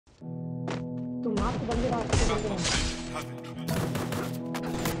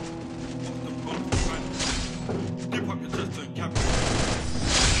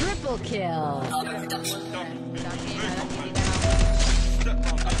Triple kill.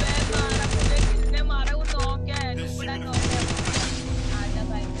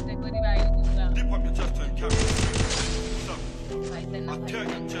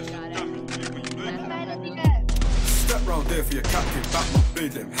 Step round there for your captain, back my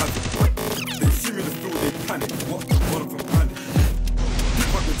blade, them have it. They see me in the field, they panic. What the one of them panic?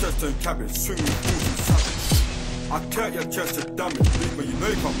 Dip up your chest and cabbage, swing with balls and savage. I cut your chest to damage, big but you know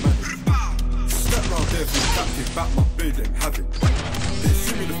you can't manage. Step round there for your captain, back my blade, them have it. They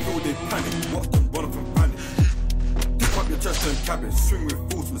see me in the field, they panic. What the one of them panic? Dip up your chest and cabbage, swing with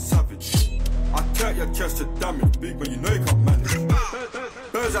balls and savage. I cut your chest to damage, big but you know you can't manage.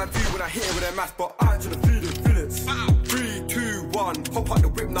 Birds I do when I hit it with their mask, but I to the feeding fillets. 3, 2, 1, hop out the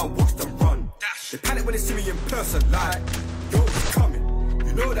whip, now watch them run. They panic when they see me in person, like, yo, it's coming.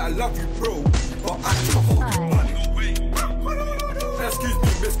 You know that I love you, bro, but I can't hold you money. Excuse me,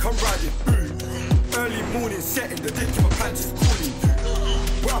 miss, come ride it, boo. Early morning setting, the dick in my pants is calling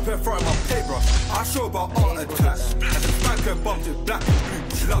you. We're up in front of my paper, I show about art attached. And the spanker bumped it black and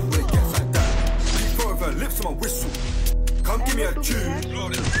blue, she love when it gets like that. Deep throat of her lips on my whistle. Come give me a tune.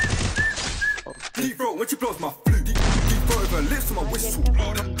 Deep throat when she blows my flute. Deep throat of her lips on my whistle.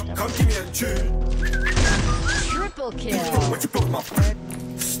 Come give me a tune. Triple kill. Deep throat when she blows my flute.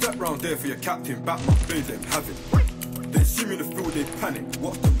 Step round there for your captain, back my blade, them have it. They see me in the field, they panic.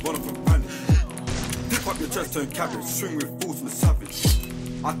 Watch them, one of them panic. Dip up your chest, turn cabbage, swing with balls and the savage.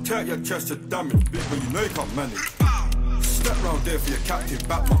 I tear your chest to damage, big but you know you can't manage. Step round there for your captain,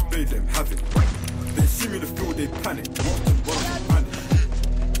 back my blade, them have it. They see me in the field, they panic. Watch them, one of them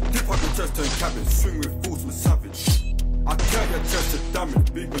panic. Dip up your chest, turn cabbage, swing with balls and the savage. I tear your chest to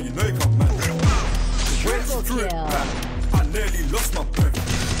damage, big but you know you can't manage. When it's straight back, I nearly lost my breath.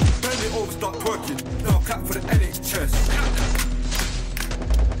 Bend it over, start twerking. Now clap for the NHS.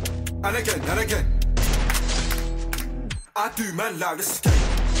 And again, and again. I do man like this game.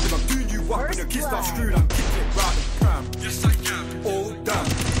 If I'm doing you up and your kids start screwing, I'm kicking it round the pram. Yes I can. All damn.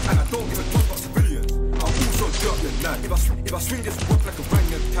 And I don't give a fuck about civilians. I'll also drop your land. If I swing this whip like a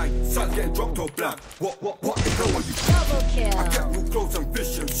orangutan, sun's getting dropped or blank. What the hell are you? Double kill. I get real close and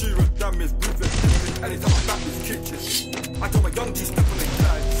vision. Sheer damage, ruthless. Anytime I'm back in this kitchen, I tell my young G step on the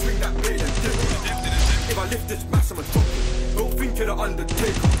glide, swing that blade and dip it. If I lift this mass, I'm a top. Don't think you're the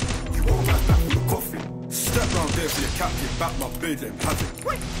Undertaker. You won't back from the coffin. Step round there for your captain, back my blade, them have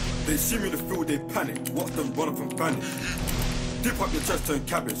it. They see me in the field, they panic. Watch them run up and vanish. Dip up your chest, turn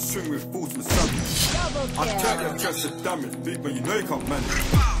cabbage, swing with balls and savage. I turn your chest to damage, big man, you know you can't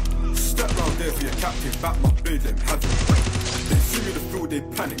manage. Step round there for your captain, back my blade, them have it. They see me in the field, they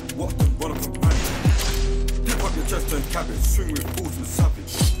panic. Watch them run up and vanish. Dip up your chest, turn cabbage, swing with balls and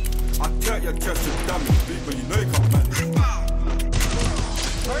savage. I turn your chest to damage, big man, you know you can't manage.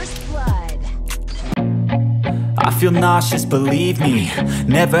 First blood. I feel nauseous, believe me.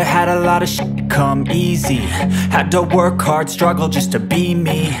 Never had a lot of shit come easy. Had to work hard, struggle just to be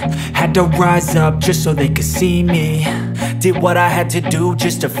me. Had to rise up just so they could see me. Did what I had to do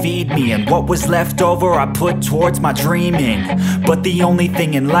just to feed me. And what was left over I put towards my dreaming. But the only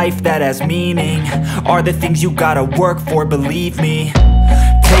thing in life that has meaning are the things you gotta work for, believe me.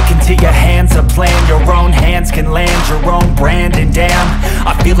 Take into your hands a plan, your own hands can land your own brand. And damn,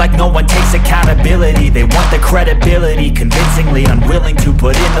 I feel like no one takes accountability. They want the credibility, convincingly unwilling to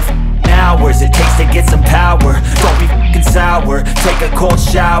put in the hours it takes to get some power. Don't be f***ing sour, take a cold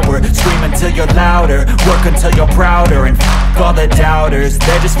shower. Scream until you're louder, work until you're prouder. And f*** all the doubters,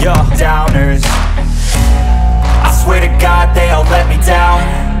 they're just your downers. I swear to God they all let me down.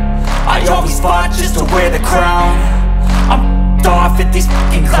 I always fought just to wear the crown. I'm off at these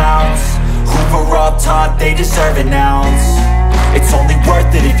fucking clowns who were all taught they deserve an ounce. It's only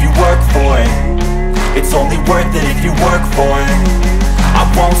worth it if you work for it. It's only worth it if you work for it. I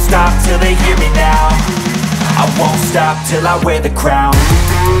won't stop till they hear me now. I won't stop till I wear the crown.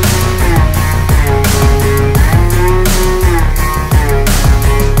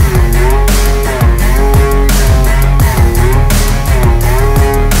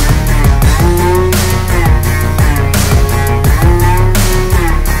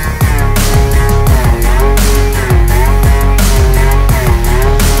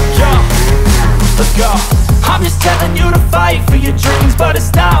 I'm just telling you to fight for your dreams, but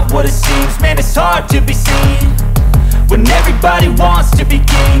it's not what it seems. Man, it's hard to be seen when everybody wants to be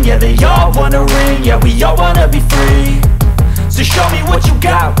king. Yeah, they all wanna ring, yeah, we all wanna be free. So show me what you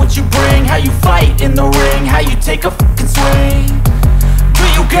got, what you bring, how you fight in the ring, how you take a fucking swing. Do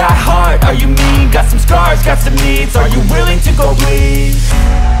you got heart, are you mean? you willing to go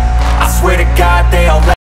bleed?